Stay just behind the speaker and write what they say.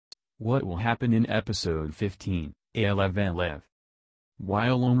What will happen in episode 15, Alev Alev?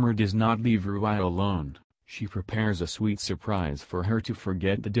 While Omer does not leave Ruaya alone, she prepares a sweet surprise for her to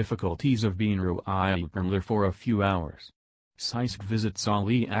forget the difficulties of being Ruaya for a few hours. Saisk visits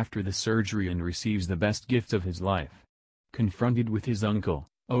Ali after the surgery and receives the best gift of his life. Confronted with his uncle,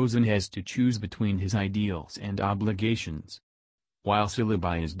 Ozan has to choose between his ideals and obligations. While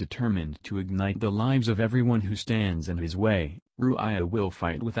Celebi is determined to ignite the lives of everyone who stands in his way, Ruaya will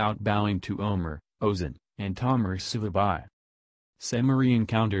fight without bowing to Omer, Ozan, and Tamer's Celebi. Semari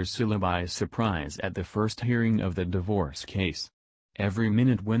encounters Celebi's surprise at the first hearing of the divorce case. Every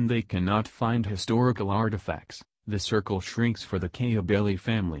minute when they cannot find historical artifacts, the circle shrinks for the Kaabeli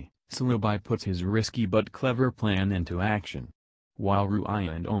family. Celebi puts his risky but clever plan into action. While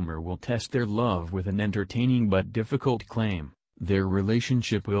Ruaya and Omer will test their love with an entertaining but difficult claim, their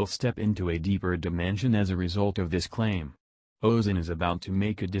relationship will step into a deeper dimension as a result of this claim. Ozan is about to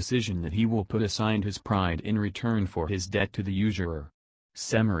make a decision that he will put aside his pride in return for his debt to the usurer.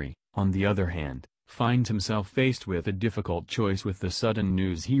 Semari, on the other hand, finds himself faced with a difficult choice with the sudden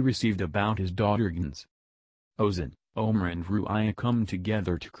news he received about his daughter Gans. Ozan, Omer and Ruaya come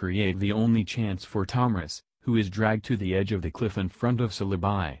together to create the only chance for Tamer's, who is dragged to the edge of the cliff in front of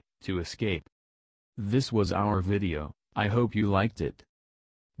Celebi, to escape. This was our video. I hope you liked it.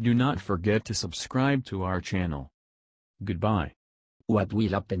 Do not forget to subscribe to our channel. Goodbye. What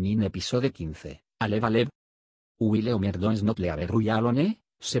will happen in episode 15, Alev Alev? Will Omer does not leave Ruaya alone?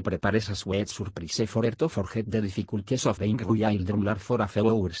 Se prepares a sweet surprise for her to forget the difficulties of being Ruaya drummer for a few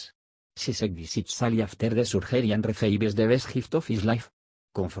hours. Sisek visits Sally after the surgery and receives the best gift of his life.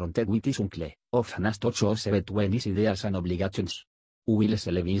 Confronted with his uncle, Ozan has to choose between his ideas and obligations. Will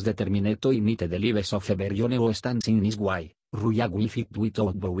Celebi is determined to imite the lives of everyone who stands in his way. Ruaya will fight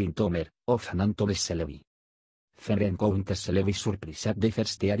without bowing to Omer, Ozan and Tomes Celebi. Fenrir encounters Celebi's surprise at the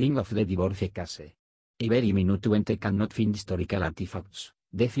first hearing of the divorce case. Every minute when they cannot find historical artifacts,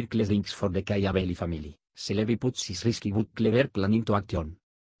 the circle links for the Kaabeli family, Celebi puts his risky but clever plan into action.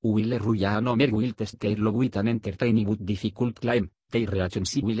 Will Ruaya and Omer will test their love with an entertaining but difficult climb. Their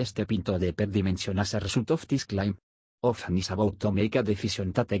relationship will step into a deeper dimension as a result of this climb. Ozan is about to make a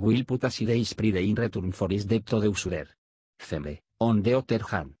decision that will put aside his pride in return for his debt to the usurer. Fenrir, on the other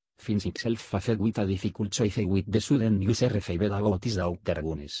hand, finds himself faced with a difficult choice with the sudden news received about his daughter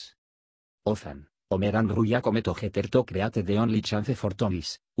Gans. Ozan, Omer and Ruaya come together to create the only chance for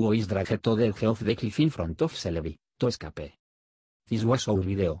Thomas, who is dragged to the edge of the cliff in front of Celebi, to escape. This was our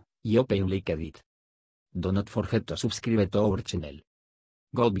video. I hope you liked it. Do not forget to subscribe to our channel.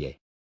 Goodbye.